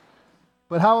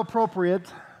But how appropriate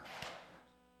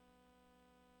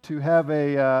to have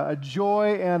a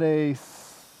joy and a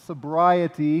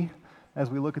sobriety as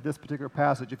we look at this particular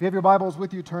passage. If you have your Bibles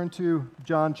with you, turn to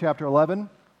John chapter 11.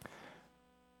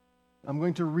 I'm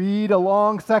going to read a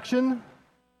long section.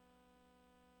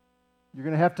 You're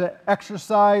going to have to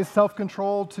exercise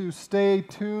self-control to stay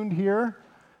tuned here.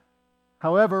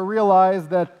 However, realize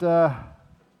that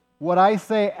what I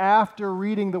say after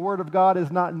reading the Word of God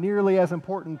is not nearly as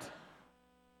important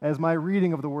as my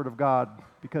reading of the Word of God,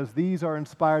 because these are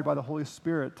inspired by the Holy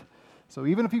Spirit. So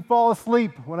even if you fall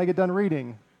asleep when I get done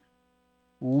reading,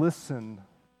 listen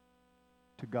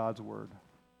to God's Word.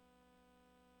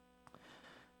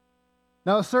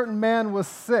 Now a certain man was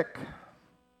sick,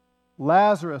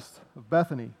 Lazarus of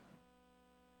Bethany,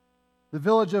 the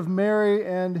village of Mary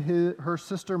and her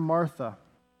sister Martha.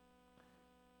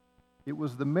 It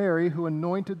was the Mary who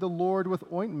anointed the Lord with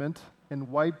ointment and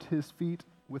wiped his feet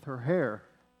with her hair,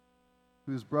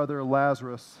 whose brother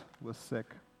Lazarus was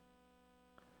sick.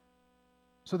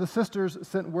 So the sisters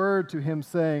sent word to him,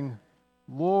 saying,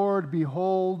 Lord,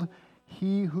 behold,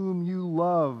 he whom you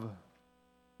love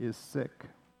is sick.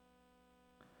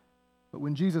 But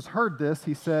when Jesus heard this,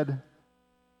 he said,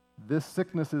 This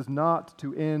sickness is not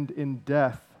to end in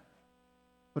death,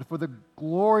 but for the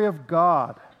glory of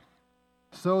God,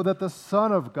 so that the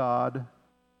Son of God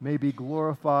may be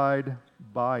glorified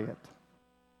by it.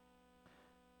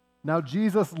 Now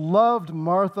Jesus loved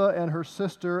Martha and her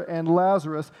sister and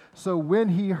Lazarus, so when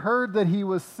he heard that he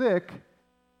was sick,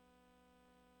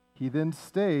 he then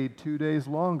stayed 2 days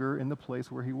longer in the place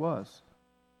where he was.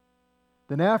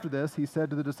 Then after this, he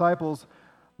said to the disciples,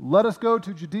 Let us go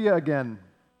to Judea again.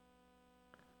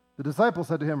 The disciples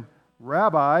said to him,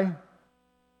 Rabbi,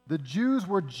 the Jews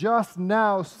were just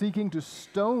now seeking to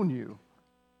stone you,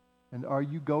 and are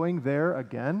you going there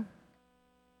again?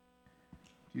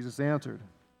 Jesus answered,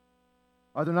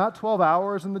 Are there not 12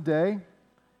 hours in the day?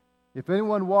 If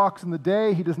anyone walks in the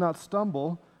day, he does not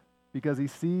stumble, because he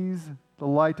sees the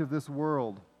light of this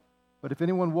world. But if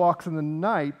anyone walks in the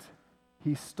night,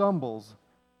 he stumbles,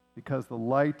 because the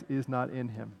light is not in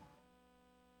him.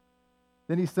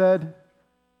 Then he said,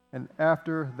 and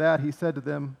after that he said to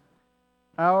them,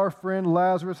 Our friend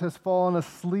Lazarus has fallen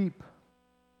asleep,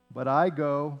 but I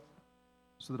go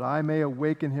so that I may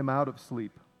awaken him out of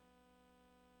sleep.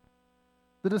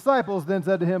 The disciples then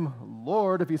said to him,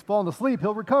 Lord, if he's fallen asleep,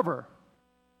 he'll recover.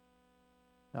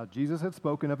 Now Jesus had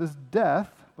spoken of his death,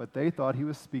 but they thought he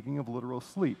was speaking of literal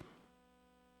sleep.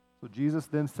 So Jesus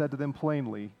then said to them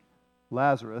plainly,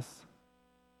 Lazarus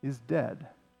is dead.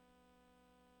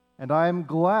 And I am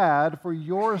glad for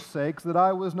your sakes that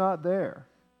I was not there,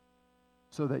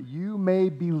 so that you may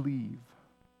believe.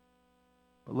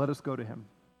 But let us go to him.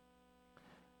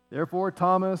 Therefore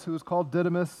Thomas, who is called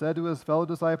Didymus, said to his fellow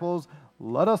disciples,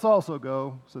 Let us also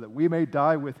go, so that we may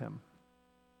die with him.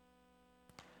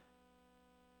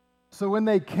 So when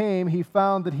they came, he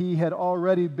found that he had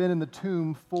already been in the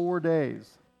tomb 4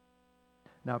 days.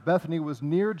 Now Bethany was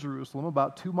near Jerusalem,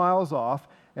 about 2 miles off,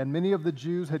 and many of the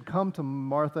Jews had come to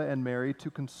Martha and Mary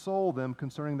to console them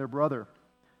concerning their brother.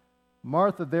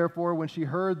 Martha, therefore, when she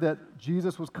heard that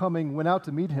Jesus was coming, went out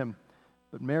to meet him,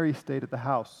 but Mary stayed at the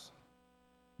house.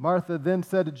 Martha then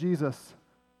said to Jesus,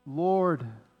 Lord,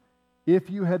 if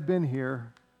you had been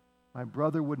here, my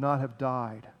brother would not have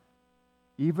died.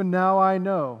 Even now I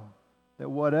know that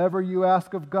whatever you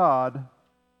ask of God,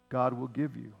 God will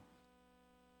give you.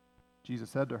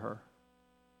 Jesus said to her,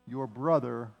 Your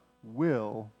brother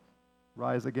will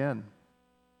rise again.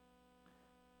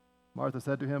 Martha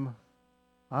said to him,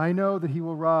 I know that he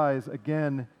will rise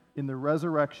again in the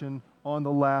resurrection on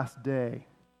the last day.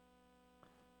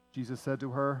 Jesus said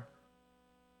to her,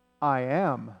 I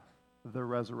am the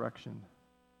resurrection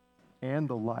and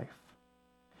the life.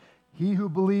 He who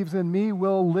believes in me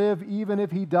will live even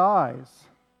if he dies,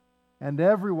 and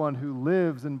everyone who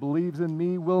lives and believes in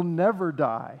me will never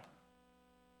die.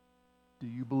 Do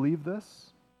you believe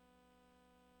this?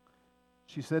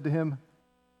 She said to him,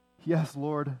 Yes,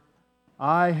 Lord,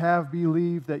 I have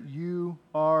believed that you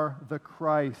are the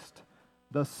Christ,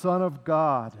 the Son of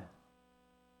God,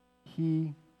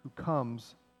 he who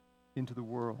comes into the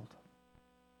world.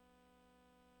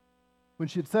 When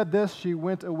she had said this, she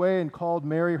went away and called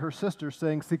Mary, her sister,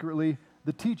 saying secretly,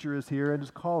 The teacher is here and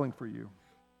is calling for you.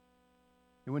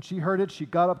 And when she heard it, she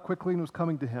got up quickly and was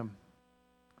coming to him.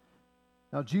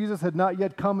 Now Jesus had not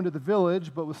yet come into the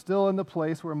village, but was still in the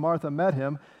place where Martha met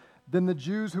him. Then the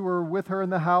Jews who were with her in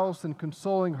the house and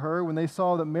consoling her, when they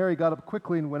saw that Mary got up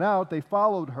quickly and went out, they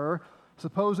followed her,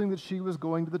 supposing that she was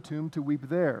going to the tomb to weep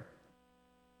there.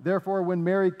 Therefore, when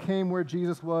Mary came where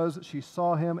Jesus was, she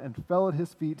saw him and fell at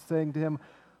his feet, saying to him,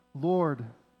 Lord,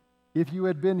 if you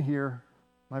had been here,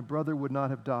 my brother would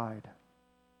not have died.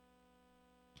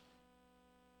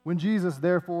 When Jesus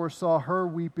therefore saw her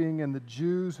weeping, and the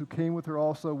Jews who came with her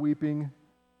also weeping,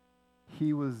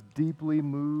 he was deeply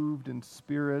moved in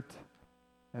spirit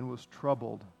and was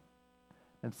troubled,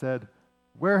 and said,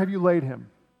 Where have you laid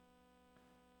him?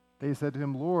 They said to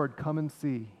him, Lord, come and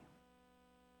see.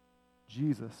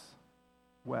 Jesus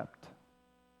wept.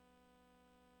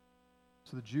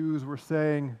 So the Jews were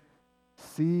saying,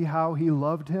 See how he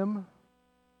loved him?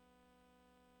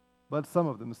 But some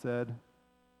of them said,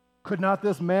 Could not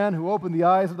this man who opened the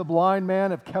eyes of the blind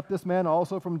man have kept this man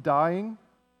also from dying?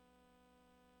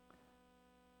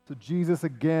 So Jesus,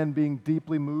 again being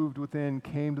deeply moved within,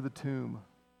 came to the tomb.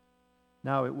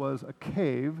 Now it was a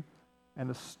cave, and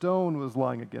a stone was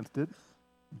lying against it.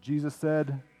 Jesus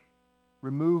said,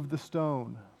 Remove the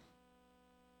stone.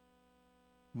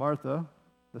 Martha,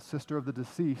 the sister of the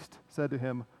deceased, said to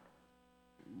him,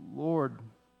 Lord,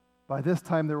 by this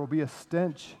time there will be a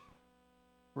stench,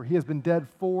 for he has been dead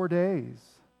 4 days.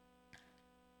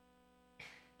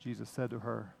 Jesus said to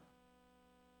her,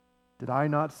 Did I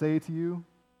not say to you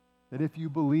that if you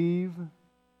believe,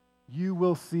 you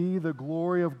will see the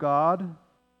glory of God?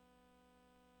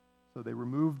 So they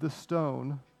removed the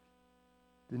stone.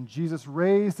 Then Jesus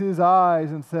raised his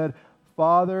eyes and said,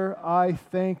 Father, I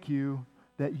thank you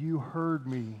that you heard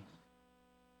me.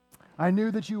 I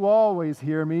knew that you always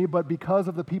hear me, but because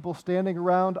of the people standing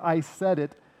around, I said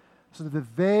it, so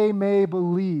that they may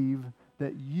believe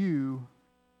that you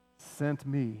sent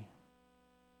me.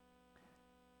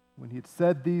 When he had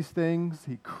said these things,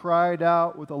 he cried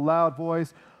out with a loud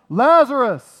voice,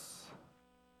 Lazarus,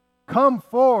 come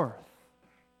forth.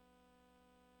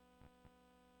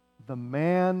 The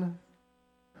man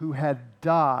who had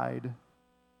died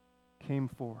came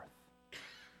forth,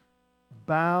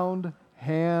 bound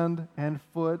hand and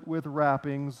foot with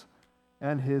wrappings,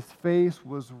 and his face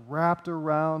was wrapped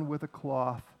around with a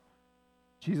cloth.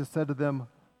 Jesus said to them,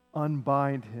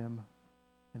 Unbind him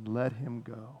and let him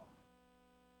go.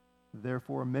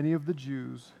 Therefore, many of the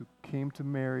Jews who came to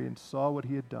Mary and saw what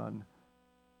he had done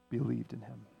believed in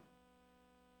him.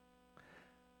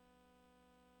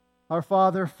 Our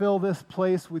Father, fill this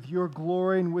place with your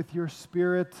glory and with your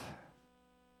Spirit.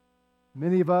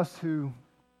 Many of us who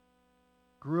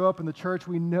grew up in the church,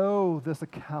 we know this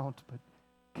account, but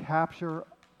capture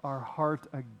our heart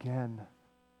again.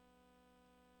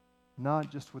 Not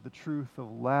just with the truth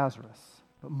of Lazarus,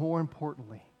 but more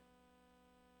importantly,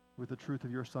 with the truth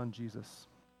of your Son, Jesus,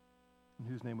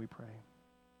 in whose name we pray.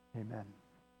 Amen.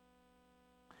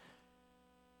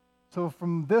 So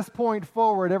from this point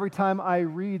forward, every time I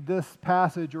read this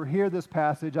passage or hear this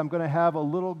passage, I'm going to have a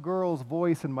little girl's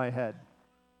voice in my head.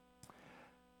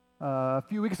 A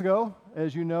few weeks ago,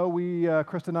 as you know,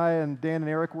 Krista and I and Dan and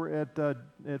Eric were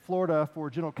at Florida for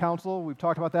General Council. We've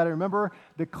talked about that. I remember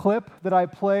the clip that I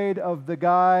played of the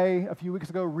guy a few weeks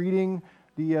ago reading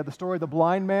the story of the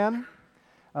blind man.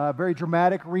 Very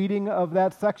dramatic reading of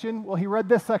that section. Well, he read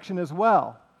this section as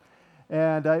well.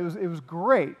 And it was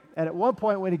great. And at one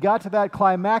point, when he got to that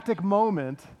climactic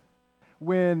moment,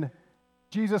 when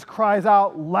Jesus cries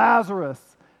out, Lazarus,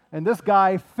 and this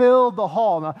guy filled the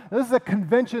hall. Now, this is a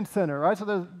convention center, right? So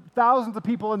there's thousands of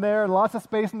people in there and lots of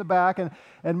space in the back.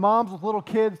 And moms with little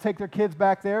kids take their kids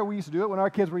back there. We used to do it when our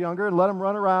kids were younger and let them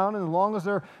run around. And as long as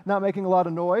they're not making a lot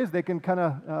of noise, they can kind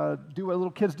of do what little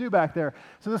kids do back there.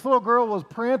 So this little girl was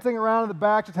prancing around in the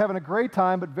back, just having a great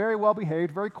time, but very well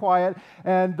behaved, very quiet.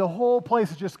 And the whole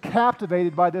place is just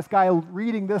captivated by this guy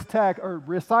reading this text or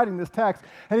reciting this text.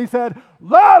 And he said,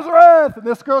 Lazarus! And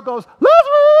this girl goes,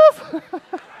 Lazarus!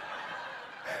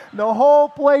 The whole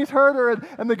place heard her,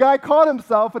 and the guy caught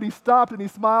himself, and he stopped, and he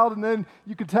smiled, and then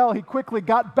you could tell he quickly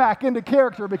got back into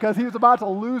character because he was about to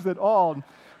lose it all.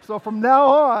 So from now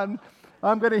on,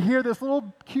 I'm going to hear this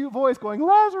little cute voice going,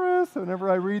 Lazarus,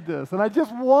 whenever I read this. And I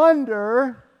just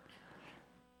wonder,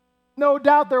 no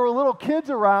doubt there were little kids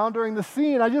around during the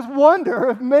scene. I just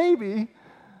wonder if maybe,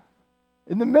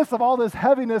 in the midst of all this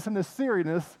heaviness and this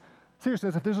seriousness,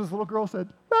 if there's this little girl said,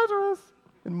 Lazarus,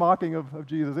 in mocking of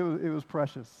Jesus. It was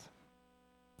precious.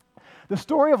 The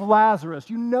story of Lazarus,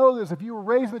 you know this. If you were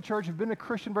raised in the church, you've been a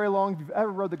Christian very long, if you've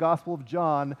ever read the Gospel of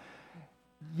John,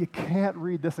 you can't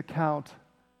read this account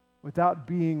without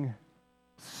being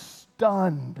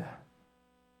stunned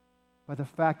by the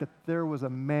fact that there was a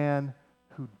man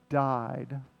who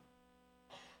died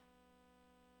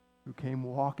who came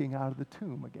walking out of the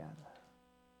tomb again.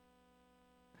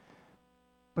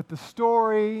 But the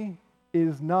story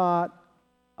is not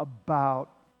about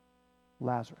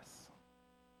Lazarus.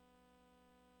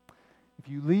 If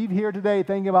you leave here today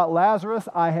thinking about Lazarus,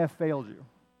 I have failed you.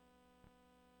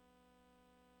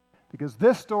 Because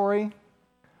this story,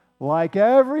 like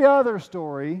every other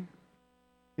story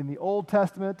in the Old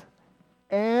Testament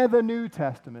and the New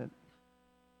Testament,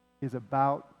 is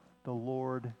about the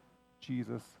Lord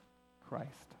Jesus Christ.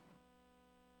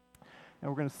 And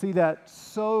we're going to see that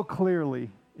so clearly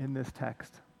in this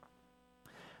text.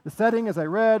 The setting, as I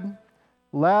read,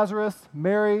 Lazarus,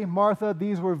 Mary, Martha,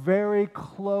 these were very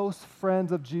close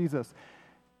friends of Jesus.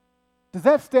 Does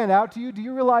that stand out to you? Do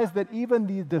you realize that even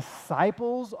the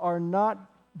disciples are not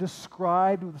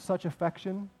described with such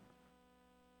affection?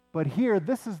 But here,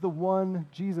 this is the one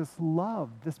Jesus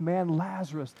loved, this man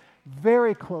Lazarus,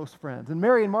 very close friends. And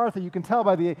Mary and Martha, you can tell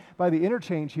by the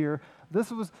interchange here,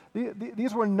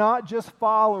 these were not just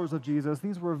followers of Jesus,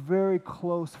 these were very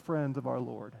close friends of our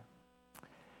Lord.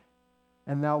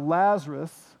 And now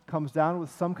Lazarus comes down with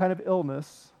some kind of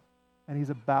illness, and he's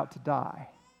about to die.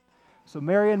 So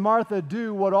Mary and Martha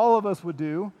do what all of us would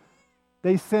do.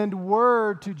 They send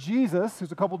word to Jesus,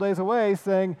 who's a couple days away,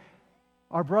 saying,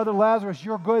 our brother Lazarus,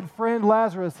 your good friend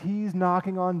Lazarus, he's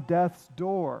knocking on death's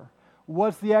door.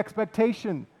 What's the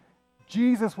expectation?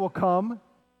 Jesus will come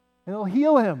and he'll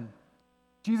heal him.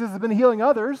 Jesus has been healing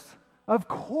others. Of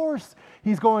course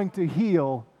he's going to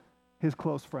heal his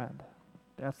close friend.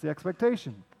 That's the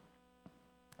expectation.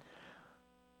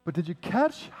 But did you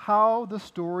catch how the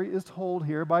story is told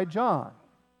here by John?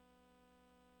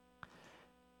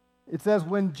 It says,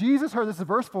 when Jesus heard, this is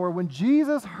verse 4, when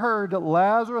Jesus heard that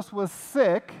Lazarus was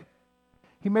sick,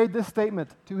 he made this statement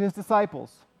to his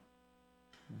disciples.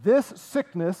 This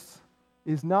sickness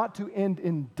is not to end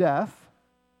in death,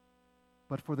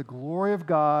 but for the glory of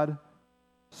God,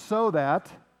 so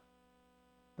that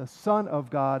the Son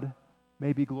of God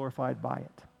may be glorified by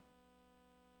it.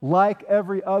 Like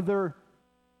every other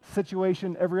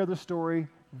situation, every other story,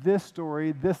 this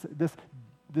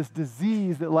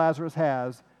disease that Lazarus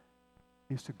has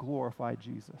is to glorify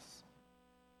Jesus.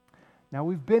 Now,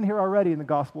 we've been here already in the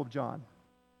Gospel of John.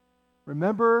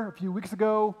 Remember, a few weeks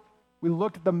ago, we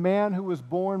looked at the man who was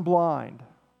born blind.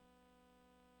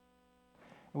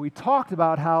 And we talked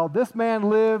about how this man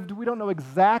lived, we don't know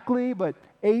exactly, but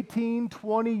 18,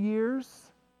 20 years,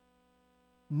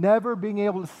 never being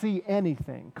able to see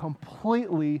anything,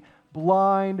 completely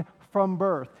blind from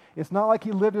birth. It's not like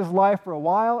he lived his life for a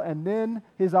while and then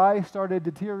his eyes started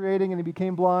deteriorating and he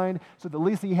became blind, so that at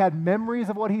least he had memories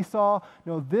of what he saw.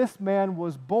 No, this man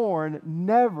was born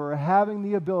never having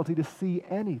the ability to see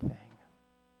anything.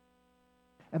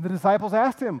 And the disciples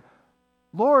asked him,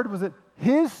 Lord, was it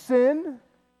his sin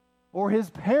or his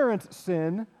parents'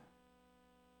 sin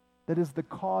that is the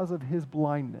cause of his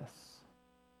blindness?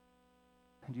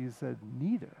 And Jesus said,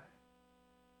 neither.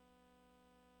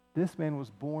 This man was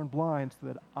born blind so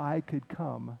that I could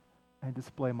come and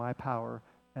display my power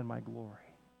and my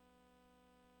glory.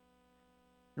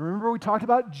 And remember, we talked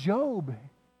about Job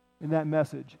in that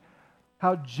message.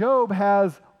 How Job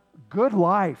has good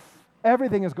life.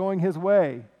 Everything is going his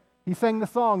way. He sang the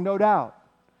song, no doubt.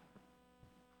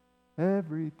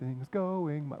 Everything's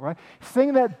going my right.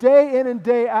 Sing that day in and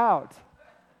day out.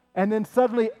 And then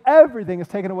suddenly everything is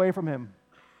taken away from him.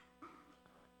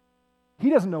 He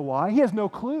doesn't know why. He has no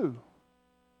clue.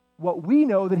 What we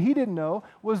know that he didn't know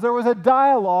was there was a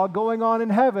dialogue going on in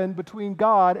heaven between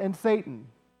God and Satan.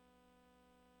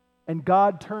 And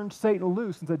God turned Satan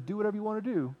loose and said, do whatever you want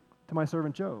to do to my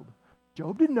servant Job.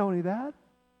 Job didn't know any of that.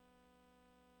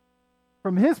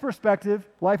 From his perspective,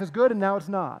 life is good and now it's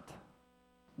not.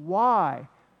 Why?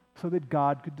 So that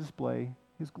God could display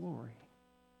his glory.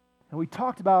 And we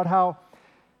talked about how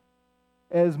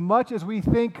as much as we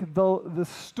think the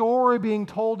story being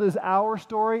told is our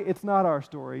story, it's not our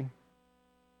story.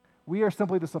 We are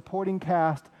simply the supporting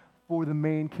cast for the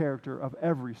main character of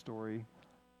every story,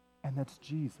 and that's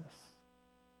Jesus.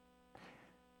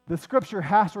 The Scripture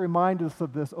has to remind us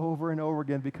of this over and over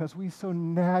again because we so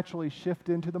naturally shift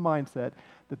into the mindset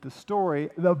that the story,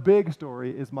 the big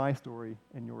story, is my story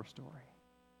and your story.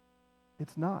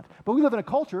 It's not. But we live in a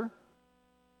culture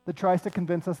that tries to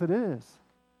convince us it is.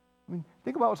 I mean,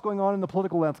 think about what's going on in the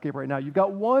political landscape right now. You've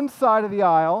got one side of the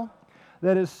aisle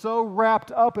that is so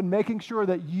wrapped up in making sure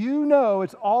that you know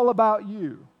it's all about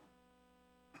you.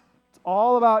 It's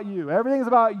all about you. Everything's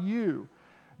about you.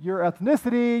 Your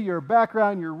ethnicity, your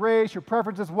background, your race, your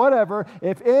preferences, whatever.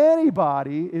 If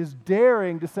anybody is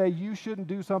daring to say you shouldn't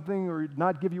do something or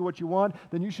not give you what you want,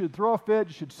 then you should throw a fit,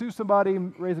 you should sue somebody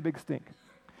and raise a big stink.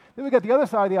 Then we got the other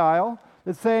side of the aisle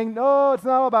that's saying, no, it's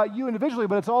not all about you individually,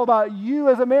 but it's all about you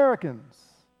as Americans.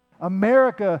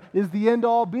 America is the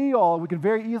end-all, be-all. We can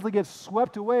very easily get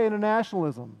swept away into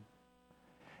nationalism.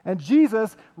 And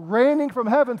Jesus, reigning from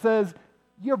heaven, says,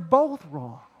 you're both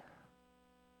wrong.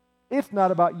 It's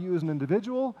not about you as an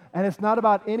individual, and it's not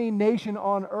about any nation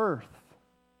on earth.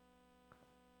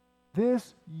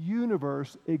 This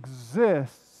universe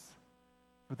exists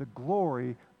for the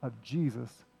glory of Jesus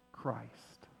Christ.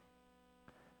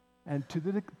 And to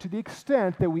the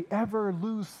extent that we ever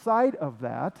lose sight of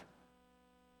that,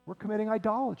 we're committing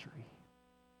idolatry.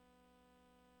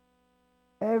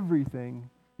 Everything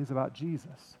is about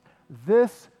Jesus.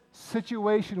 This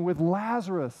situation with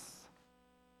Lazarus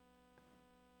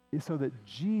is so that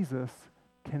Jesus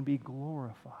can be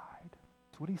glorified.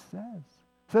 That's what he says.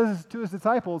 He says to his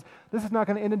disciples, this is not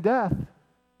going to end in death.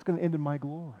 It's going to end in my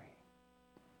glory.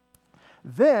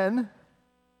 Then,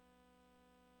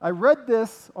 I read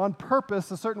this on purpose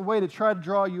a certain way to try to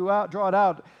draw it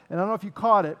out, and I don't know if you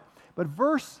caught it, but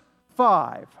verse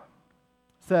 5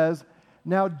 says,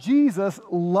 now Jesus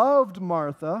loved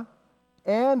Martha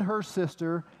and her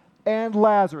sister and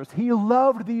Lazarus. He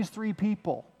loved these three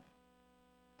people.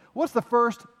 What's the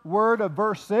first word of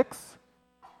verse 6?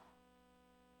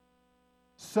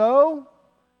 So.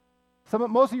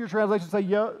 Most of your translations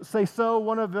say so.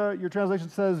 One of your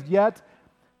translations says yet.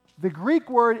 The Greek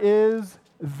word is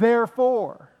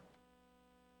therefore.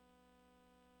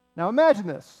 Now imagine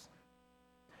this.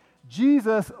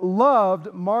 Jesus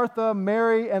loved Martha,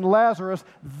 Mary, and Lazarus.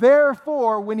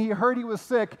 Therefore, when he heard he was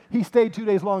sick, he stayed 2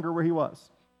 days longer where he was.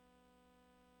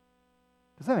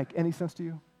 Does that make any sense to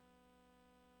you?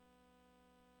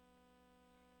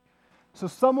 So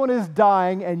someone is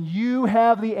dying and you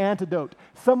have the antidote.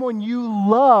 Someone you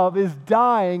love is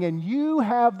dying and you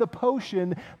have the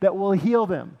potion that will heal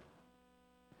them.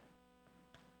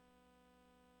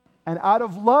 And out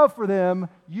of love for them,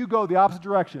 you go the opposite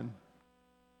direction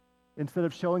instead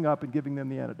of showing up and giving them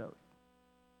the antidote.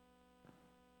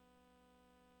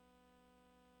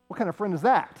 What kind of friend is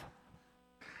that?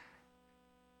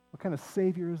 What kind of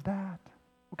Savior is that?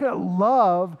 What kind of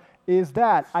love is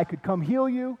that? I could come heal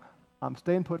you. I'm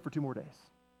staying put for 2 more days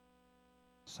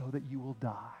so that you will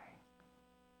die.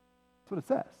 That's what it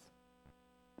says.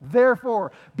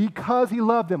 Therefore, because he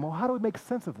loved them. Well, how do we make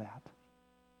sense of that?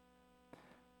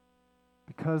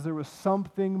 Because there was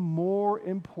something more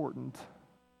important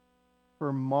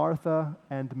for Martha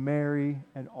and Mary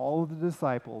and all of the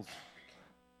disciples.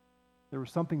 There was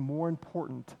something more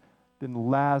important than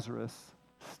Lazarus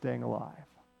staying alive.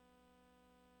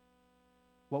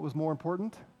 What was more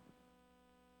important?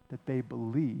 That they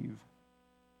believe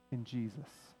in Jesus.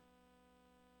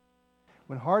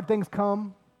 When hard things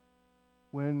come,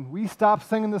 when we stop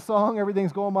singing the song,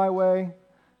 everything's going my way,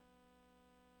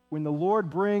 when the Lord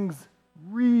brings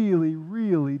really,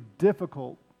 really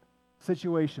difficult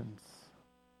situations,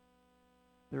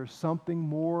 there's something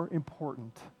more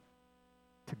important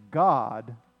to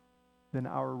God than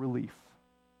our relief.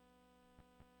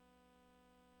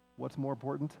 What's more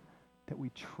important? That we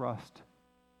trust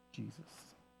Jesus.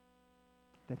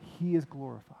 That he is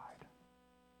glorified.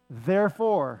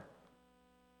 Therefore,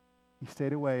 he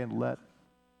stayed away and let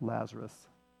Lazarus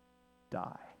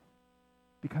die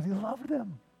because he loved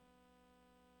them.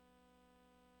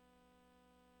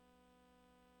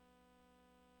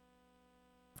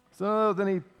 So then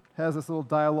he has this little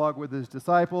dialogue with his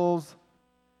disciples.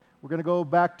 We're going to go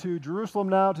back to Jerusalem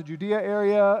now, to Judea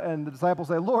area, and the disciples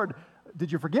say, Lord,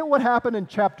 did you forget what happened in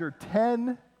chapter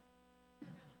 10?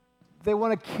 They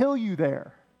want to kill you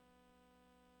there.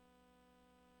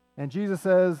 And Jesus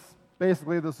says,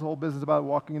 basically, this whole business about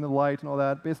walking in the light and all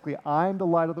that, basically, I'm the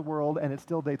light of the world, and it's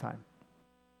still daytime.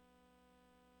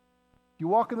 If you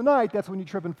walk in the night, that's when you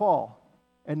trip and fall,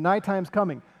 and nighttime's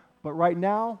coming. But right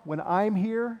now, when I'm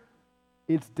here,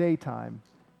 it's daytime,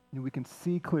 and we can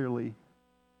see clearly.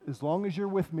 As long as you're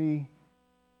with me,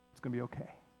 it's going to be okay.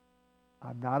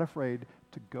 I'm not afraid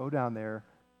to go down there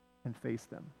and face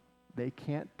them. They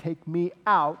can't take me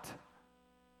out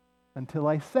until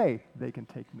I say they can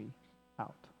take me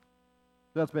out.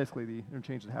 That's basically the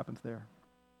interchange that happens there.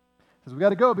 He says, we got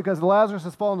to go because Lazarus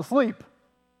has fallen asleep.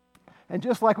 And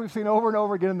just like we've seen over and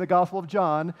over again in the Gospel of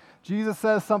John, Jesus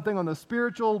says something on the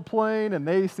spiritual plane, and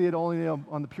they see it only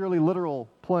on the purely literal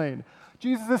plane.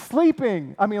 Jesus is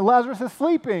sleeping. Lazarus is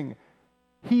sleeping.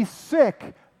 He's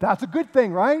sick. That's a good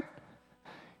thing, right?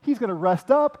 He's going to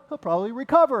rest up. He'll probably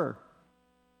recover.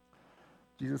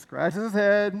 Jesus scratches his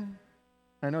head.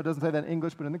 I know it doesn't say that in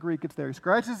English, but in the Greek it's there. He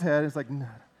scratches his head. It's like,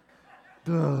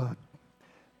 duh.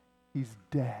 He's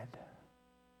dead.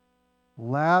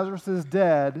 Lazarus is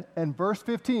dead. And verse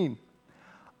 15,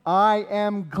 I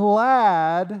am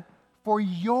glad for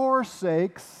your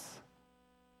sakes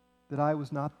that I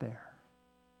was not there,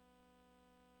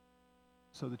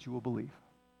 so that you will believe.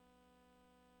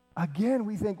 Again,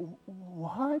 we think,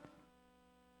 what?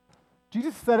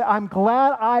 Jesus said, I'm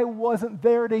glad I wasn't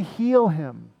there to heal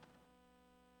him.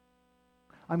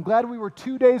 I'm glad we were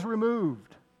 2 days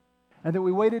removed and that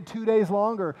we waited 2 days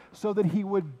longer so that he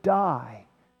would die,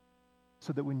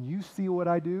 so that when you see what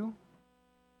I do,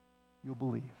 you'll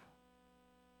believe.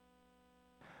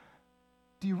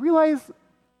 Do you realize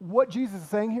what Jesus is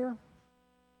saying here?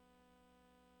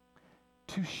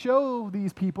 To show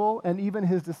these people and even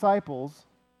his disciples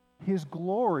his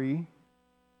glory,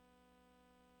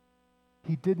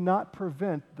 he did not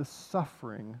prevent the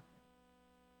suffering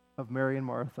of Mary and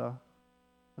Martha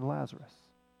and Lazarus.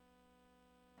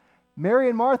 Mary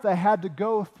and Martha had to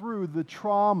go through the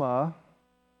trauma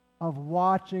of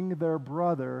watching their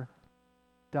brother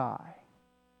die.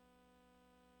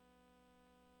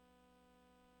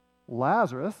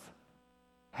 Lazarus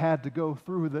had to go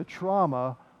through the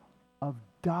trauma of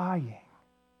dying.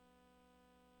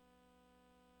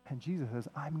 And Jesus says,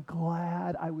 I'm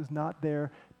glad I was not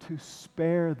there to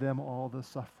spare them all the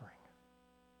suffering.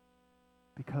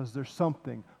 Because there's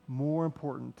something more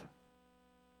important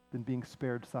than being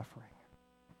spared suffering.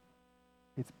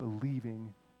 It's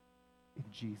believing in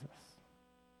Jesus.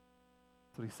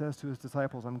 So he says to his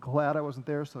disciples, I'm glad I wasn't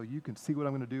there so you can see what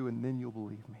I'm going to do and then you'll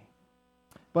believe me.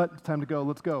 But it's time to go.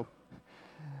 Let's go.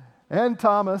 And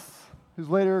Thomas, who's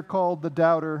later called the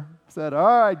doubter, said,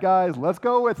 all right, guys, let's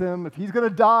go with him. If he's going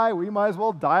to die, we might as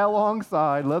well die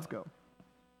alongside. Let's go.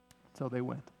 So they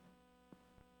went.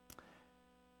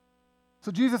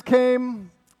 So Jesus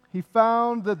came. He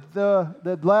found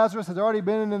that Lazarus had already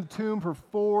been in the tomb for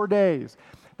 4 days.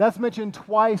 That's mentioned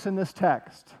twice in this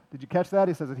text. Did you catch that?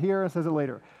 He says it here and says it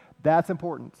later. That's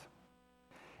important.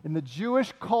 In the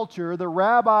Jewish culture, the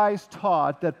rabbis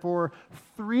taught that for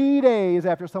 3 days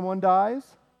after someone dies,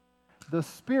 the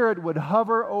spirit would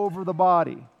hover over the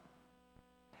body.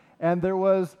 And there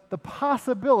was the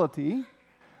possibility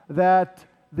that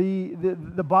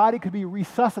the body could be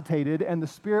resuscitated and the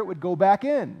spirit would go back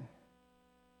in.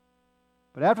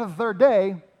 But after the 3rd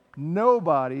day,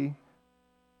 nobody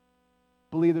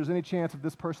believed there's any chance of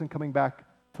this person coming back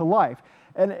to life.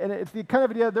 And it's the kind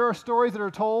of idea, there are stories that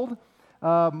are told.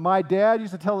 My dad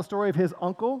used to tell the story of his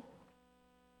uncle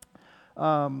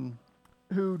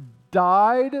who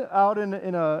died out in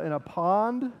a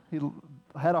pond. He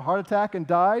had a heart attack and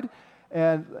died.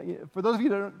 And for those of you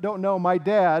that don't know, my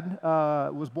dad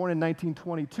was born in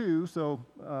 1922, so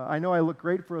I know I look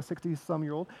great for a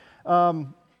 60-some-year-old.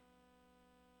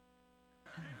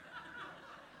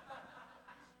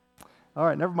 All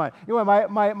right, never mind. Anyway,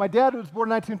 my dad was born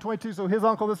in 1922, so his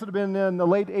uncle, this would have been in the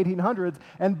late 1800s.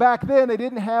 And back then, they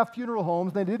didn't have funeral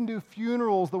homes. They didn't do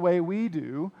funerals the way we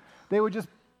do. They would just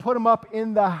put them up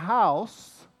in the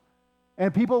house,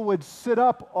 and people would sit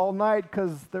up all night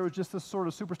because there was just this sort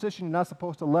of superstition you're not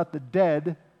supposed to let the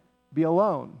dead be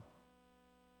alone.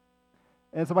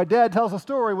 And so my dad tells a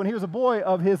story when he was a boy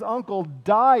of his uncle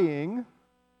dying,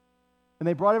 and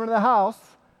they brought him into the house.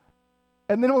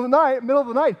 And then in the middle of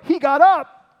the night, he got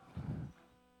up.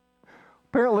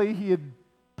 Apparently, he had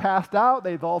passed out.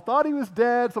 They all thought he was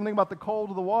dead. Something about the cold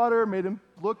of the water made him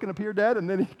look and appear dead. And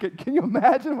then can you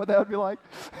imagine what that would be like?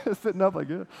 Sitting up like,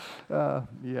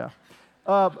 yeah.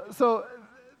 So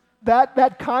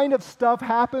that kind of stuff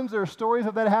happens. There are stories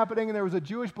of that happening, and there was a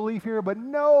Jewish belief here, but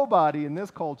nobody in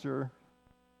this culture,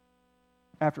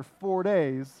 after 4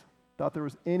 days, thought there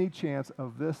was any chance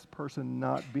of this person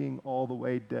not being all the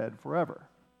way dead forever.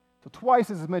 So twice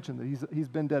this is mentioned that he's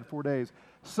been dead 4 days,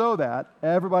 so that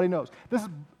everybody knows. This is,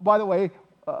 by the way,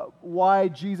 why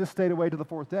Jesus stayed away to the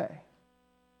 4th day.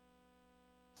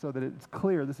 So that it's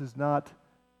clear this is not,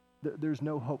 there's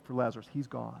no hope for Lazarus. He's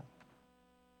gone.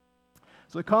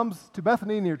 So he comes to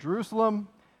Bethany near Jerusalem.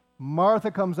 Martha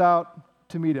comes out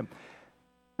to meet him.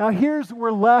 Now here's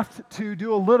we're left to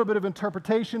do a little bit of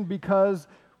interpretation because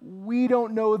we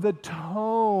don't know the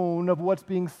tone of what's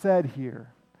being said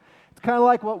here. It's kind of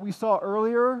like what we saw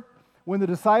earlier when the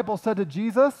disciples said to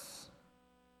Jesus,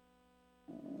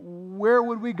 where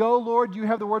would we go, Lord? You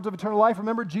have the words of eternal life.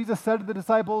 Remember, Jesus said to the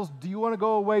disciples, do you want to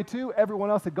go away too? Everyone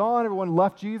else had gone. Everyone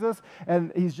left Jesus.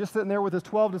 And he's just sitting there with his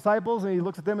 12 disciples, and he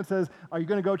looks at them and says, are you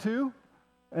going to go too?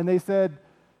 And they said,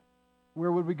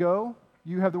 where would we go?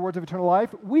 You have the words of eternal life.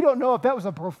 We don't know if that was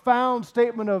a profound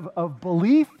statement of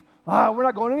belief. We're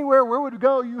not going anywhere. Where would we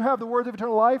go? You have the words of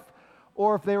eternal life.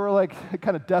 Or if they were like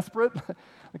kind of desperate,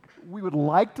 like we would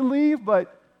like to leave,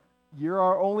 but you're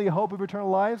our only hope of eternal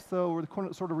life, so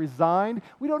we're sort of resigned.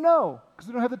 We don't know because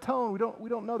we don't have the tone. We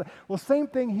don't know that. Well, same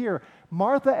thing here.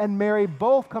 Martha and Mary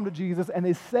both come to Jesus and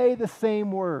they say the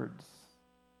same words.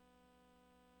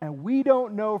 And we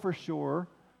don't know for sure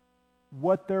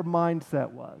what their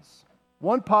mindset was.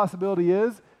 One possibility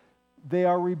is they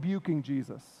are rebuking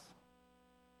Jesus.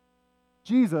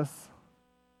 Jesus,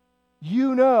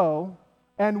 you know,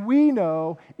 and we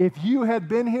know, if you had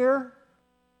been here,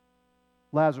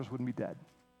 Lazarus wouldn't be dead.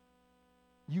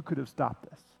 You could have stopped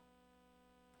this.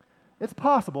 It's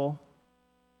possible.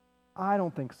 I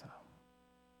don't think so.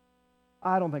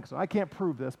 I can't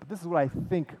prove this, but this is what I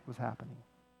think was happening.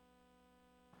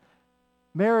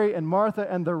 Mary and Martha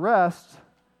and the rest,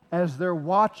 as they're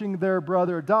watching their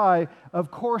brother die, of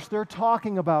course they're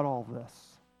talking about all this.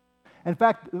 In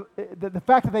fact, the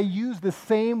fact that they use the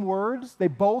same words, they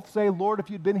both say, Lord,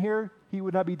 if you'd been here, he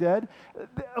would not be dead.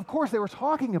 Of course they were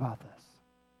talking about this.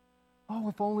 Oh,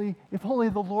 if only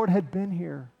the Lord had been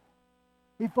here.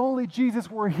 If only Jesus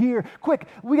were here. Quick,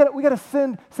 we got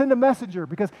to send a messenger,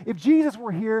 because if Jesus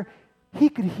were here, he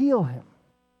could heal him.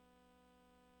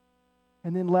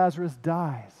 And then Lazarus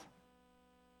dies.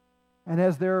 And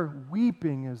as they're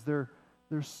weeping, as they're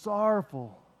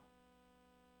sorrowful,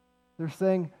 they're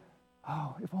saying,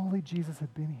 oh, if only Jesus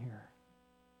had been here.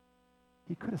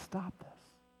 He could have stopped this.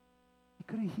 He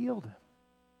could have healed him.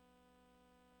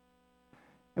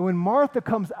 And when Martha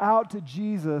comes out to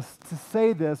Jesus to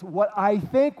say this, what I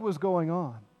think was going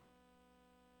on,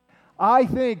 I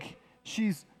think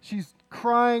she's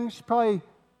crying. She probably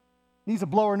needs to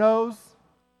blow her nose.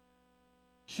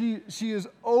 She is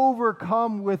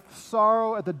overcome with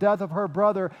sorrow at the death of her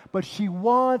brother, but she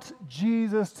wants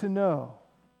Jesus to know,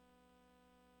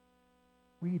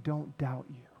 we don't doubt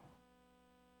you.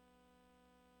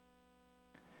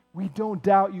 We don't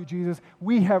doubt you, Jesus.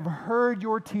 We have heard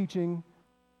your teaching.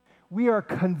 We are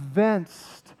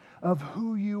convinced of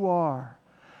who you are.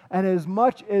 And as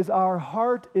much as our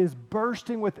heart is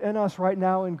bursting within us right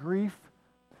now in grief,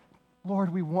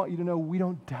 Lord, we want you to know we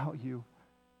don't doubt you.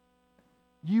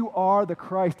 You are the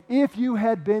Christ. If you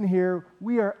had been here,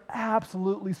 we are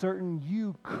absolutely certain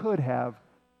you could have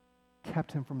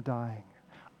kept him from dying.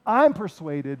 I'm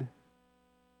persuaded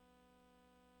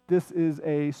this is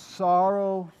a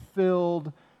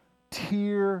sorrow-filled,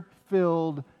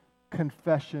 tear-filled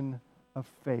confession of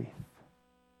faith.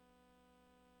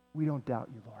 We don't doubt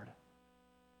you, Lord.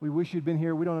 We wish you'd been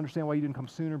here. We don't understand why you didn't come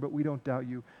sooner, but we don't doubt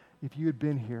you. If you had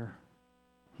been here,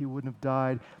 he wouldn't have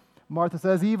died. Martha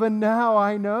says, even now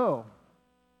I know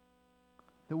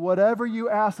that whatever you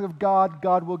ask of God,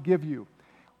 God will give you.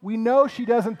 We know she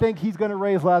doesn't think he's going to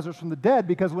raise Lazarus from the dead,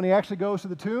 because when he actually goes to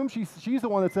the tomb, she's the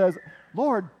one that says,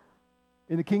 Lord,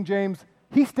 in the King James,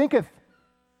 he stinketh.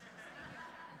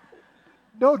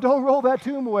 No, don't roll that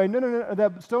tomb away. No,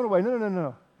 that stone away.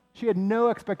 No. She had no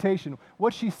expectation.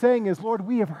 What she's saying is, Lord,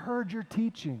 we have heard your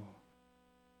teaching.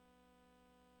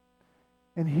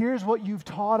 And here's what you've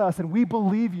taught us, and we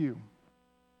believe you.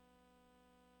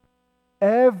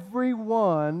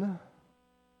 Everyone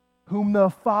whom the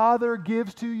Father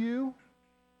gives to you,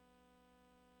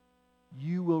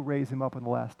 you will raise him up on the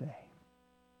last day.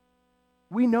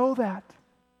 We know that.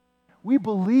 We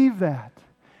believe that.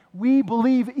 We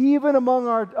believe, even among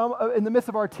in the midst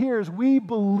of our tears, we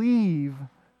believe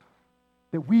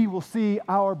that we will see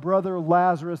our brother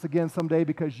Lazarus again someday,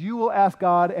 because you will ask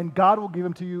God, and God will give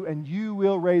him to you, and you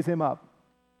will raise him up.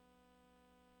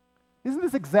 Isn't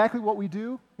this exactly what we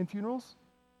do in funerals?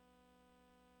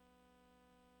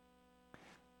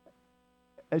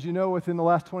 As you know, within the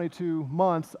last 22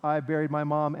 months, I buried my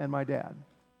mom and my dad.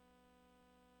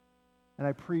 And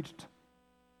I preached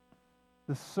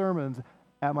the sermons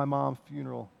at my mom's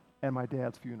funeral and my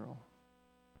dad's funeral.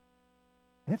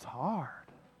 And it's hard.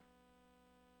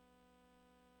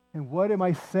 And what am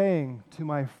I saying to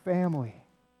my family?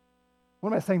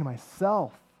 What am I saying to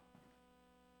myself?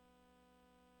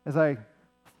 As I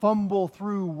fumble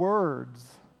through words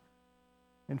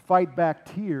and fight back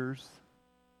tears,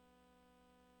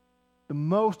 the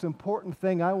most important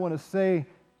thing I want to say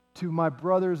to my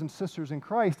brothers and sisters in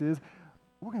Christ is,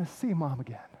 we're going to see Mom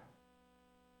again.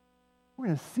 We're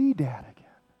going to see Dad again.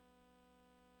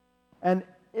 And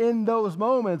in those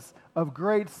moments of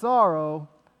great sorrow,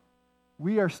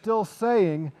 we are still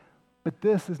saying, but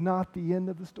this is not the end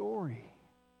of the story.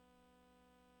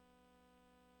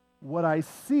 What I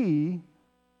see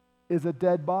is a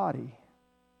dead body.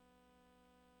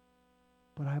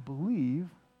 But I believe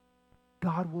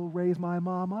God will raise my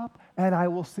mom up, and I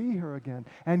will see her again.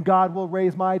 And God will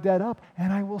raise my dad up,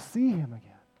 and I will see him again.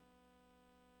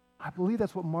 I believe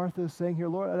that's what Martha is saying here.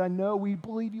 Lord, and I know we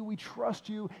believe you, we trust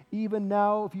you. Even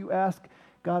now, if you ask,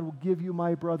 God will give you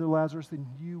my brother Lazarus, and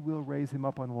you will raise him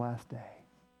up on the last day.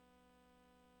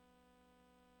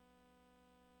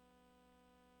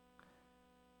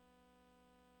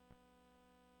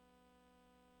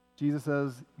 Jesus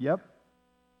says, yep,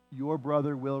 your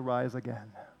brother will rise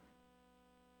again.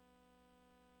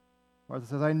 Martha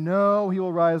says, I know he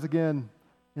will rise again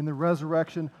in the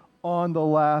resurrection on the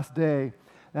last day.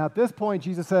 Now, at this point,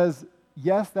 Jesus says,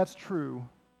 yes, that's true.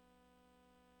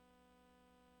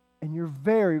 And you're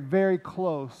very, very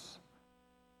close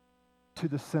to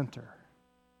the center.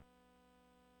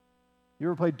 You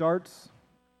ever play darts?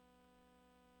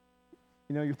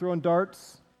 You know, you're throwing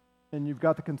darts, and you've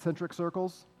got the concentric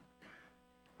circles.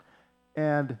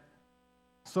 And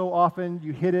so often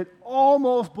you hit it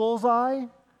almost bullseye,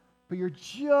 but you're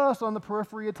just on the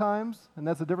periphery at times. And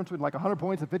that's the difference between like 100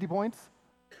 points and 50 points.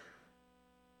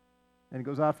 And it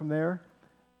goes out from there.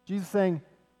 Jesus is saying,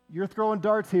 you're throwing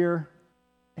darts here,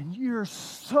 and you're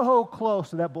so close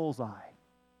to that bullseye,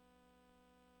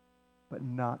 but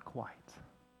not quite.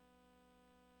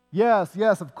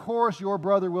 Yes, of course your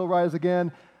brother will rise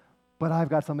again, but I've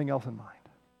got something else in mind.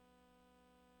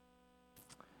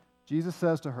 Jesus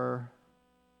says to her,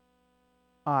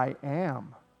 I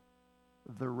am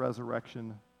the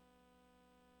resurrection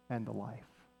and the life.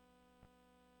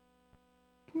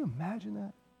 Can you imagine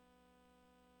that?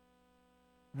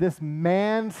 This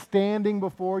man standing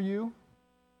before you,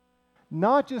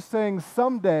 not just saying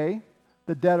someday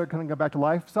the dead are going to come back to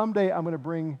life, someday I'm going to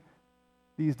bring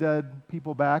these dead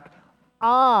people back.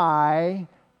 I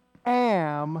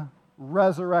am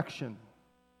resurrection.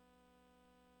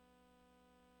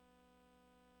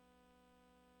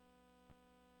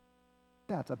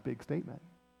 That's a big statement.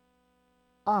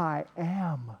 I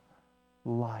am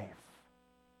life,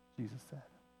 Jesus said.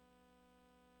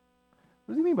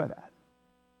 What does he mean by that?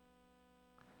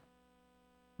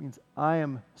 It means I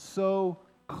am so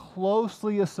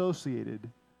closely associated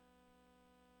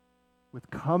with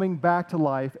coming back to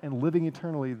life and living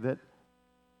eternally that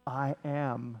I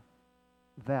am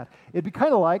that. It'd be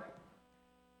kind of like,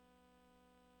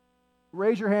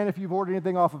 raise your hand if you've ordered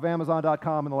anything off of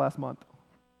Amazon.com in the last month.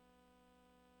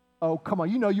 Oh, come on,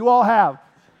 you know you all have.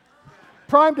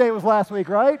 Prime Day was last week,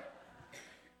 right?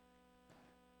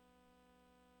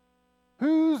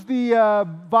 Who's the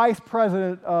vice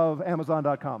president of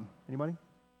Amazon.com? Anybody?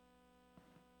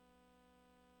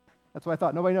 That's what I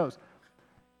thought. Nobody knows.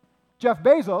 Jeff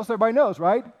Bezos, everybody knows,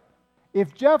 right?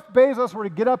 If Jeff Bezos were to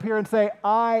get up here and say,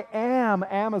 I am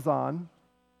Amazon,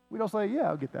 we don't say, yeah,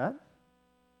 I'll get that.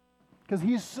 Because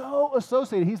he's so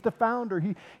associated. He's the founder.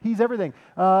 He's everything.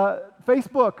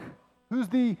 Facebook. Who's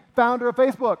the founder of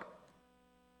Facebook?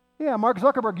 Yeah, Mark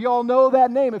Zuckerberg. You all know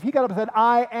that name. If he got up and said,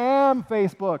 I am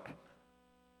Facebook,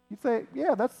 you'd say,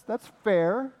 yeah, that's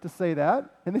fair to say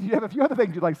that. And then you have a few other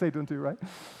things you'd like to say to him too, right?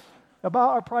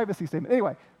 About our privacy statement.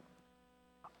 Anyway,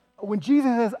 when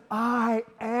Jesus says, I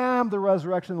am the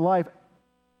resurrection and life,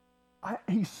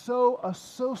 he's so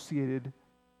associated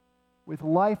with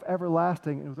life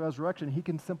everlasting and with resurrection, he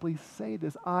can simply say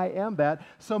this, I am that,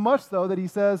 so much so that he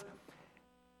says,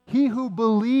 he who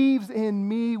believes in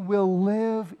me will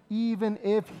live even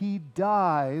if he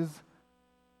dies.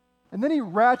 And then he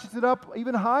ratchets it up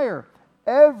even higher.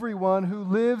 Everyone who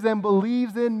lives and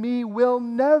believes in me will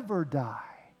never die.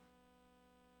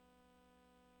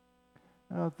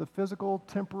 Now, the physical,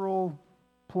 temporal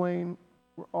plane,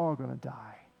 we're all going to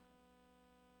die.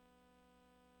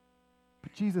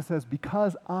 But Jesus says,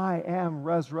 because I am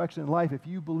resurrection and life, if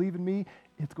you believe in me,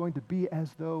 it's going to be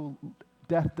as though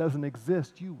death doesn't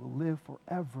exist. You will live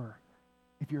forever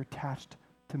if you're attached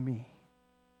to me.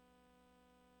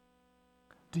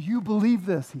 Do you believe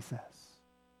this, he says?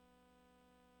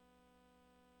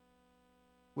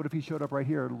 What if he showed up right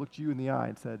here and looked you in the eye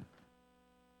and said,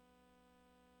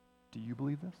 do you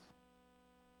believe this?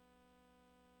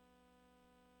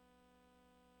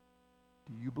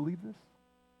 Do you believe this?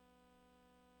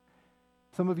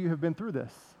 Some of you have been through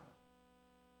this.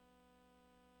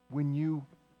 When you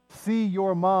see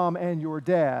your mom and your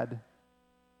dad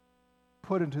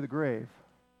put into the grave,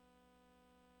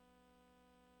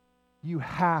 you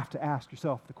have to ask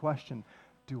yourself the question,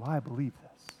 do I believe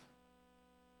this?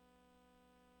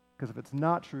 Because if it's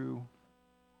not true,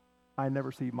 I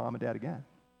never see mom and dad again.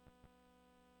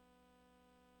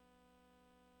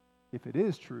 If it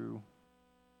is true,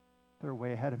 they're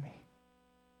way ahead of me.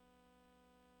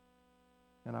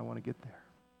 And I want to get there.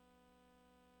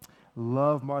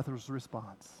 Love Martha's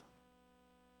response.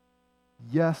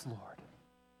 Yes, Lord.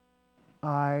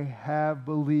 I have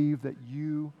believed that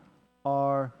you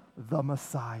are the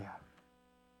Messiah.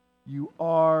 You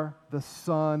are the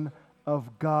Son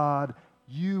of God.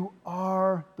 You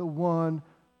are the one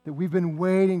that we've been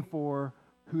waiting for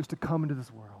who's to come into this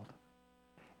world.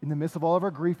 In the midst of all of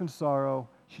our grief and sorrow,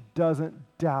 she doesn't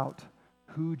doubt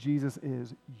who Jesus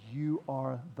is. You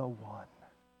are the one.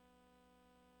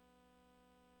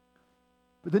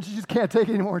 But then she just can't take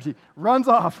it anymore, and she runs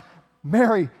off.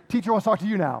 Mary, teacher wants to talk to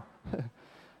you now.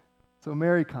 So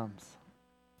Mary comes,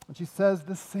 and she says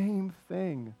the same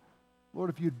thing. Lord,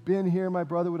 if you'd been here, my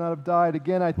brother would not have died.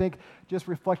 Again, I think just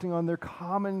reflecting on their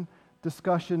common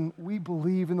discussion, we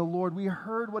believe in the Lord. We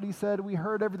heard what he said. We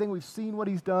heard everything. We've seen what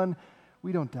he's done.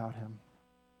 We don't doubt him.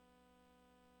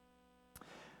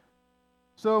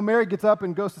 So Mary gets up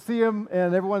and goes to see him,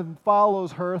 and everyone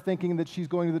follows her, thinking that she's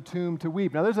going to the tomb to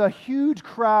weep. Now, there's a huge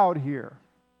crowd here.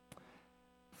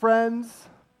 Friends,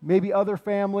 maybe other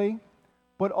family,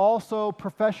 but also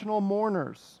professional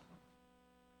mourners.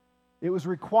 It was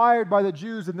required by the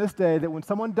Jews in this day that when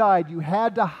someone died, you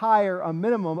had to hire a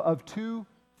minimum of 2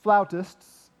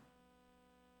 flautists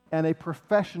and a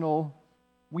professional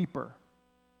weeper.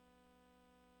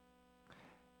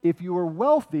 If you were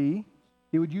wealthy,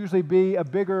 it would usually be a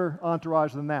bigger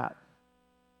entourage than that.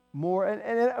 More,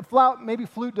 and maybe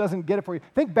flute doesn't get it for you.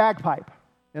 Think bagpipe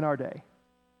in our day,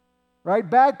 right?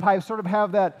 Bagpipes sort of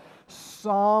have that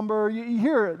somber, you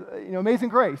hear, Amazing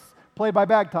Grace played by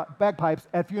bagpipes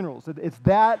at funerals. It's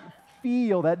that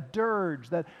feel, that dirge,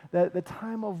 that the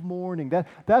time of mourning.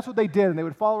 That's what they did, and they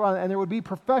would follow around, and there would be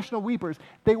professional weepers.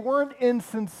 They weren't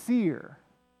insincere.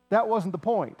 That wasn't the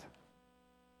point.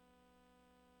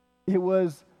 It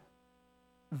was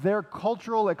their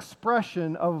cultural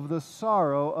expression of the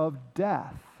sorrow of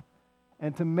death,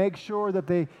 and to make sure that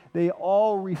they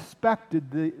all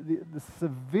respected the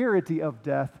severity of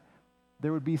death,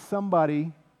 there would be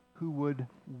somebody who would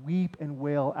weep and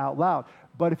wail out loud.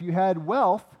 But if you had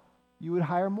wealth, you would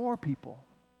hire more people.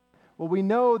 Well, we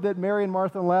know that Mary and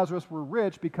Martha and Lazarus were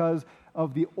rich because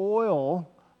of the oil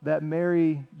that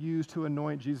Mary used to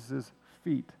anoint Jesus'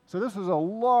 feet. So this was a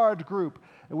large group,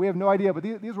 and we have no idea, but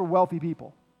these were wealthy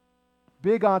people.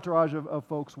 Big entourage of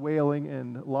folks wailing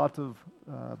and lots of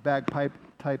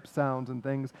bagpipe-type sounds and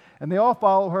things. And they all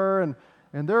follow her, and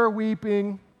they're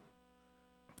weeping.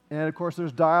 And, of course,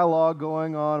 there's dialogue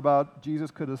going on about Jesus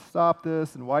could have stopped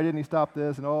this, and why didn't he stop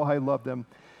this, and oh, how he loved them.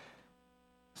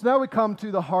 So now we come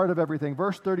to the heart of everything.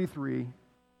 Verse 33,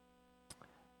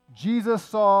 Jesus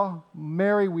saw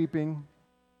Mary weeping.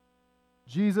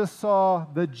 Jesus saw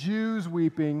the Jews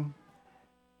weeping.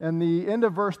 And the end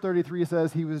of verse 33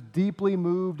 says, he was deeply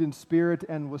moved in spirit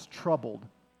and was troubled.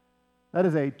 That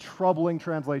is a troubling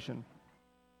translation.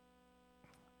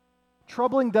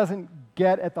 Troubling doesn't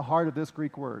get at the heart of this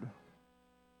Greek word.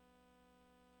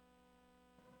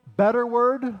 Better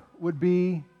word would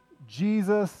be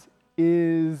Jesus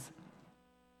is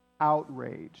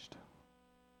outraged.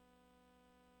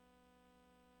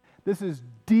 This is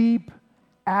deep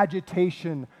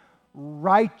agitation,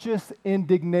 righteous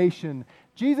indignation.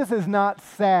 Jesus is not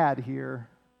sad here.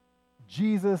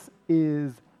 Jesus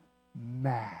is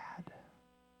mad.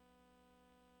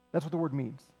 That's what the word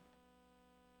means.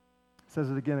 It says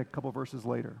it again a couple verses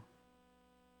later.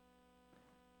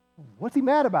 What's he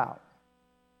mad about?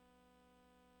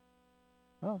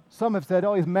 Well, some have said,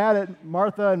 he's mad at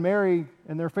Martha and Mary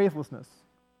and their faithlessness,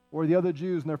 or the other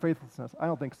Jews and their faithlessness. I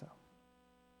don't think so.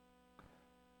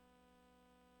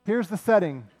 Here's the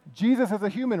setting. Jesus is a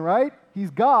human, right?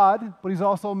 He's God, but he's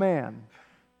also man.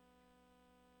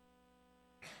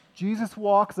 Jesus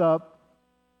walks up,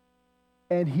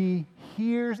 and he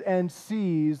hears and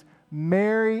sees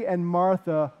Mary and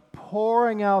Martha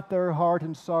pouring out their heart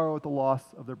and sorrow at the loss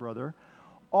of their brother.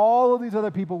 All of these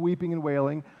other people weeping and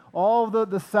wailing. All of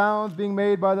the sounds being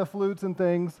made by the flutes and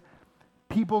things.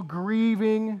 People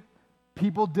grieving.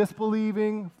 People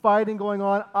disbelieving, fighting going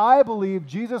on. I believe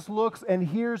Jesus looks and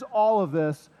hears all of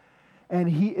this, and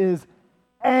he is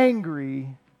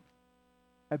angry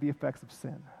at the effects of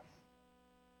sin.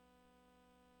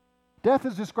 Death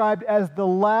is described as the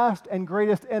last and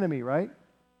greatest enemy, right?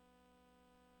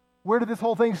 Where did this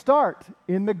whole thing start?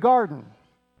 In the garden.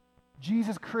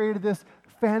 Jesus created this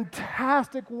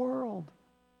fantastic world,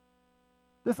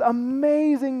 this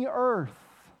amazing earth,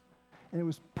 and it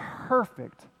was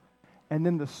perfect. And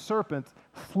then the serpent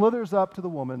slithers up to the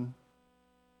woman,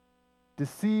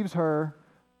 deceives her,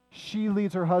 she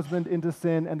leads her husband into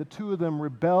sin, and the two of them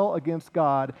rebel against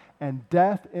God, and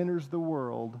death enters the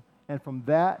world. And from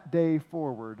that day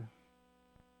forward,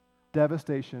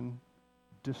 devastation,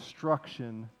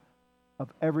 destruction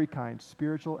of every kind,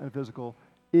 spiritual and physical,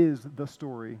 is the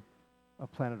story of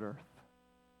planet Earth.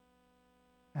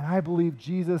 And I believe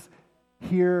Jesus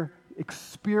here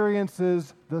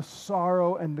experiences the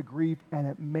sorrow and the grief, and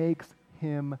it makes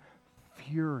him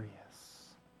furious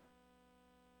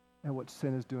at what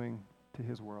sin is doing to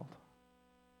his world.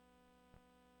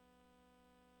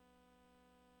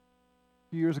 A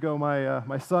few years ago,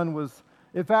 my son was,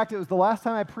 in fact, it was the last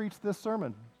time I preached this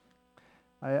sermon.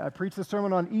 I preached a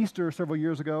sermon on Easter several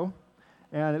years ago,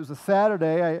 and it was a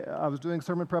Saturday. I was doing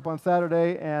sermon prep on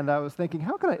Saturday, and I was thinking,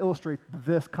 how can I illustrate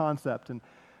this concept? And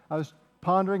I was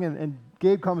pondering, and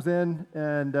Gabe comes in,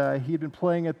 and he had been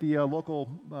playing at the local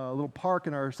little park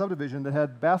in our subdivision that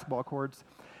had basketball courts.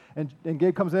 And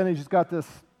Gabe comes in, and he's just got this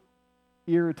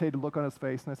irritated look on his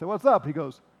face. And I said, "What's up?" He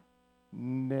goes,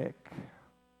 "Nick."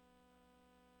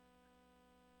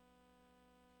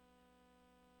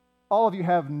 All of you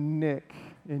have Nick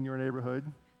in your neighborhood.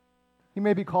 He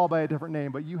may be called by a different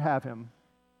name, but you have him.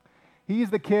 He's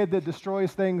the kid that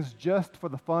destroys things just for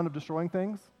the fun of destroying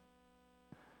things.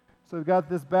 So we've got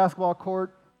this basketball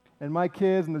court, and my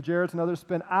kids and the Jarretts and others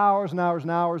spend hours and hours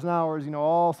and hours and hours,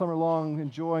 all summer long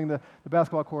enjoying the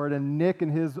basketball court. And Nick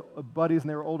and his buddies, and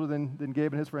they were older than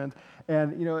Gabe and his friends.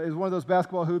 And, it was one of those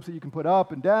basketball hoops that you can put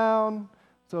up and down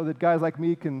so that guys like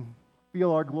me can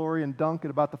feel our glory and dunk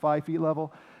at about the 5 feet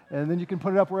level. And then you can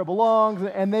put it up where it belongs.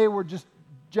 And they were just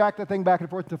jack that thing back and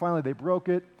forth until finally they broke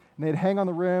it. And they'd hang on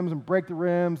the rims and break the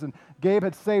rims. And Gabe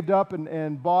had saved up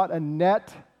and bought a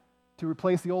net to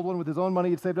replace the old one with his own money.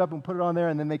 He'd saved up and put it on there,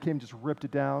 and then they came and just ripped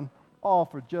it down, all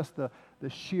for just the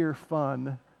sheer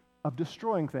fun of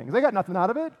destroying things. They got nothing out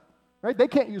of it, right? They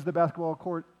can't use the basketball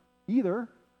court either.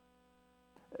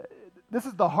 This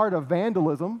is the heart of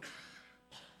vandalism.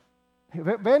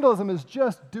 Vandalism is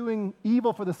just doing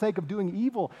evil for the sake of doing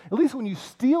evil. At least when you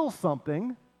steal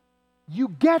something, you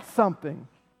get something.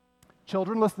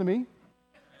 Children, listen to me.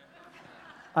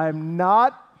 I'm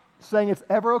not saying it's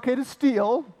ever okay to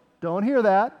steal. Don't hear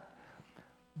that.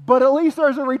 But at least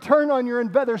there's a return on your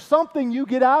investment. There's something you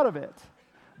get out of it.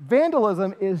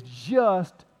 Vandalism is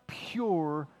just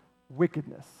pure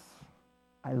wickedness.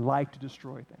 I like to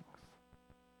destroy things.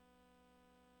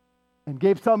 And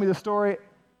Gabe's telling me the story,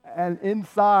 and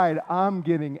inside I'm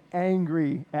getting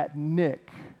angry at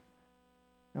Nick.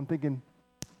 I'm thinking,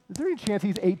 is there any chance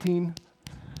he's 18?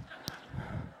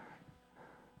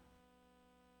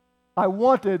 I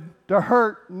wanted to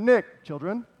hurt Nick,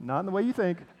 children, not in the way you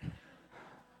think.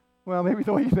 Well, maybe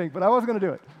the way you think, but I wasn't going to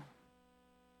do it.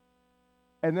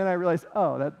 And then I realized,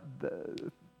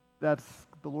 that's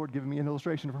the Lord giving me an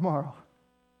illustration for tomorrow.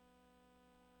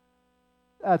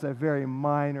 That's a very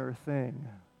minor thing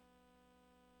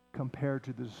compared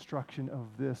to the destruction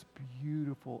of this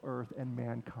beautiful earth and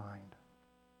mankind.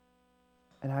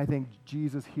 And I think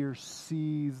Jesus here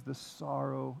sees the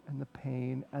sorrow and the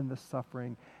pain and the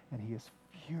suffering, and he is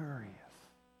furious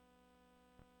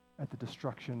at the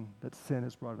destruction that sin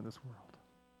has brought into this world.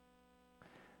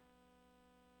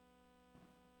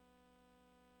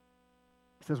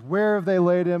 He says, where have they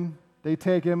laid him? They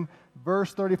take him.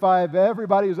 Verse 35,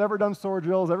 everybody who's ever done sword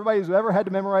drills, everybody who's ever had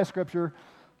to memorize Scripture,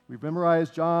 we've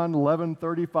memorized John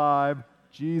 11:35,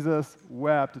 Jesus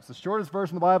wept. It's the shortest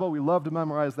verse in the Bible. We love to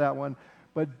memorize that one.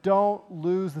 But don't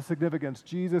lose the significance.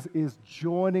 Jesus is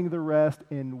joining the rest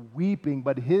in weeping,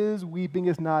 but his weeping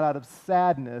is not out of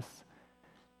sadness.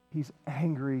 He's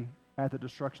angry at the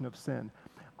destruction of sin.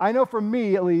 I know for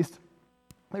me, at least,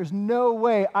 there's no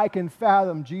way I can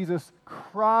fathom Jesus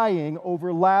crying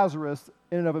over Lazarus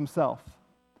in and of himself.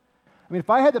 I mean, if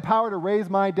I had the power to raise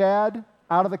my dad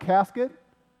out of the casket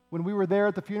when we were there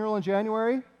at the funeral in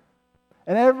January,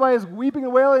 and everybody's weeping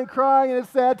and wailing and crying, and it's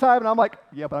a sad time, and I'm like,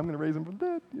 yeah, but I'm going to raise him from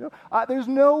the dead. There's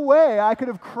no way I could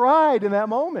have cried in that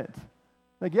moment.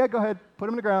 Like, yeah, go ahead, put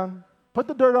him in the ground. Put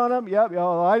the dirt on him. Yep,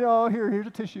 I know, here's a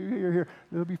tissue, here.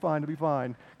 It'll be fine.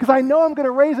 Because I know I'm going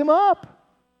to raise him up.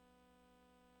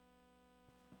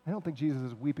 I don't think Jesus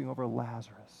is weeping over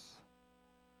Lazarus.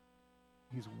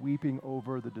 He's weeping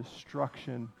over the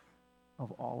destruction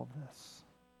of all of this.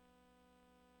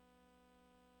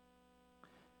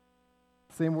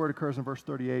 Same word occurs in verse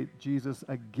 38. Jesus,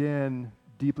 again,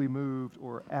 deeply moved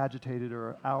or agitated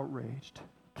or outraged,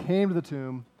 came to the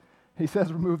tomb. He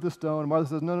says, remove the stone. And Martha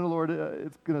says, no, Lord,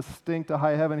 it's going to stink to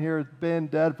high heaven here. It's been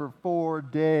dead for 4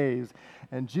 days.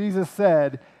 And Jesus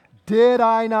said, did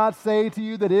I not say to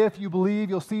you that if you believe,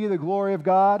 you'll see the glory of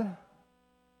God?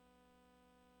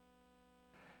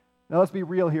 Now let's be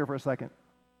real here for a second.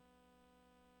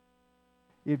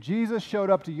 If Jesus showed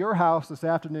up to your house this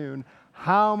afternoon,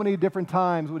 how many different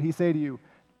times would he say to you,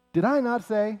 did I not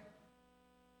say?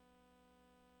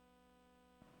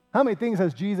 How many things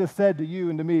has Jesus said to you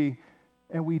and to me,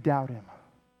 and we doubt him?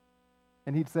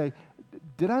 And he'd say,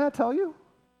 did I not tell you?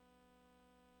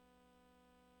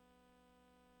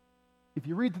 If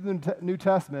you read the New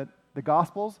Testament, the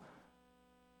Gospels,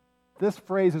 this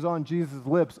phrase is on Jesus'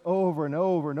 lips over and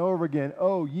over and over again.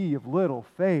 Oh, ye of little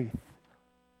faith,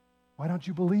 why don't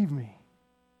you believe me?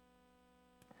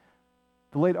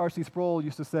 The late R.C. Sproul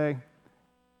used to say,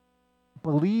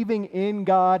 Believing in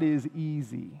God is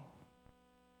easy.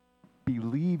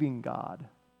 Believing God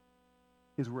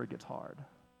is where it gets hard.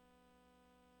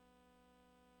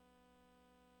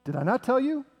 Did I not tell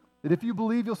you that if you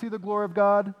believe, you'll see the glory of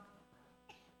God?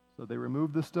 So they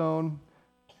removed the stone.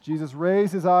 Jesus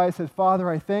raised his eyes, said, Father,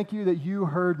 I thank you that you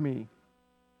heard me.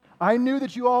 I knew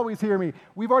that you always hear me.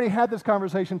 We've already had this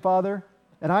conversation, Father,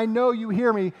 and I know you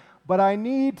hear me, but I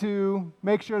need to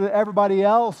make sure that everybody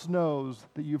else knows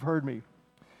that you've heard me.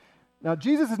 Now,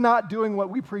 Jesus is not doing what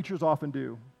we preachers often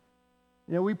do.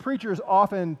 You know, we preachers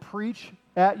often preach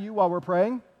at you while we're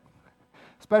praying,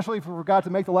 especially if we forgot to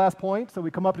make the last point. So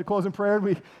we come up to close in prayer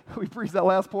and we preach that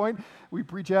last point. We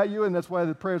preach at you, and that's why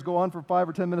the prayers go on for 5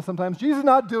 or 10 minutes sometimes. Jesus is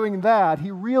not doing that.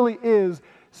 He really is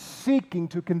seeking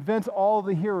to convince all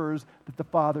the hearers that the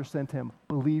Father sent him.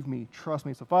 Believe me, trust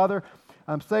me. So, Father,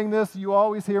 I'm saying this, you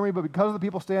always hear me, but because of the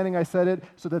people standing, I said it,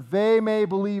 so that they may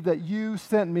believe that you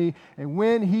sent me. And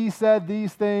when he said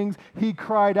these things, he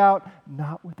cried out,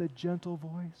 not with a gentle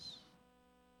voice,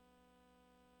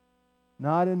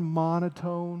 not in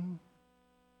monotone.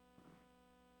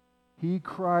 He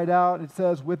cried out, it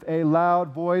says, with a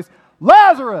loud voice,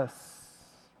 Lazarus,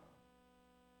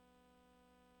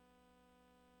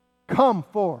 come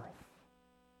forth.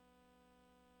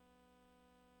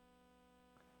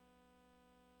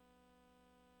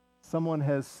 Someone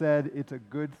has said it's a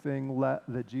good thing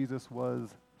that Jesus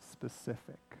was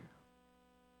specific.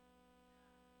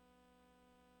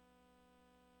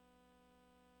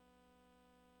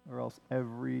 Or else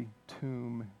every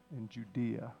tomb in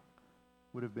Judea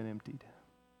would have been emptied.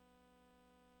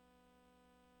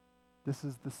 This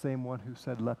is the same one who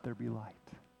said, let there be light.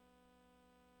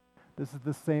 This is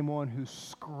the same one who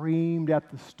screamed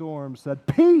at the storm, said,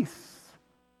 peace!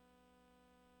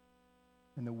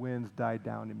 And the winds died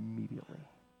down immediately.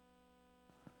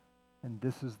 And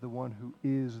this is the one who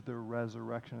is the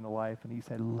resurrection and the life. And he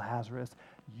said, Lazarus,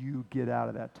 you get out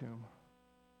of that tomb.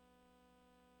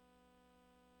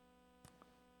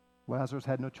 Lazarus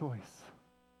had no choice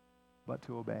but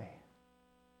to obey.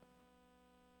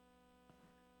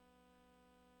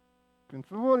 Can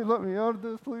somebody let me out of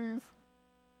this, please?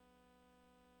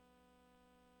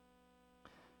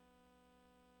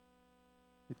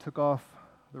 They took off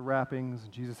the wrappings.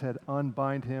 Jesus said,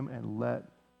 unbind him and let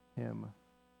him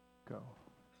go.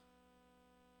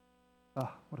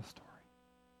 Ah, what a story.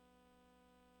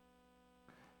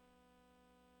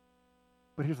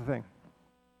 But here's the thing.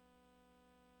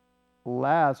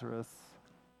 Lazarus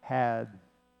had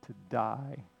to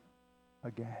die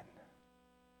again.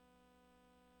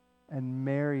 And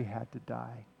Mary had to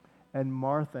die. And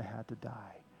Martha had to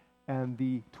die. And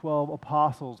the 12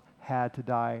 apostles had to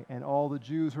die. And all the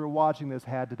Jews who are watching this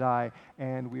had to die.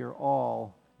 And we are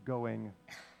all going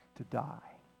to die.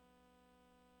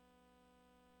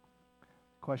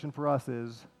 The question for us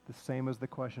is the same as the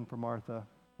question for Martha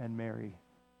and Mary.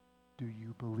 Do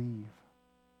you believe?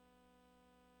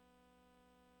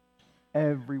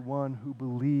 Everyone who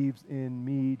believes in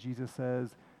me, Jesus says,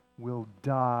 will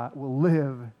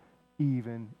live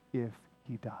even if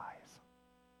he dies.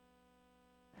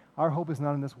 Our hope is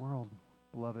not in this world,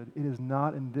 beloved. It is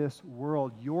not in this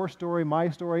world. Your story, my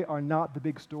story, are not the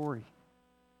big story.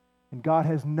 And God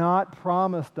has not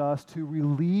promised us to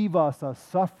relieve us of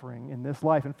suffering in this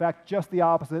life. In fact, just the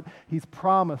opposite. He's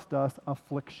promised us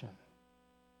affliction.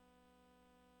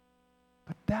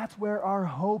 But that's where our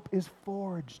hope is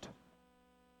forged.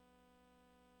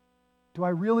 Do I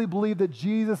really believe that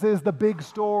Jesus is the big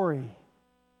story?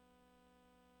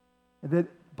 That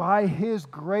by his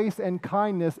grace and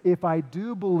kindness, if I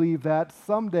do believe that,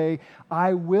 someday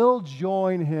I will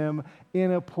join him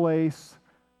in a place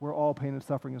where all pain and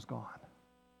suffering is gone.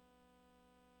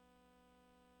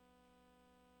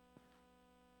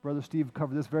 Brother Steve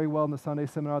covered this very well in the Sunday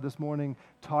seminar this morning,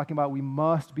 talking about we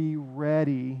must be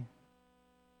ready,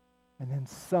 and then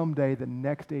someday the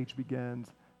next age begins,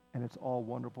 and it's all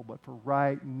wonderful. But for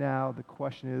right now, the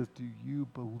question is, do you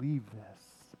believe this?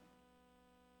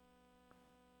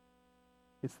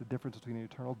 It's the difference between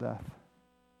eternal death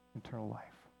and eternal life.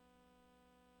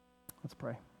 Let's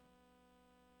pray.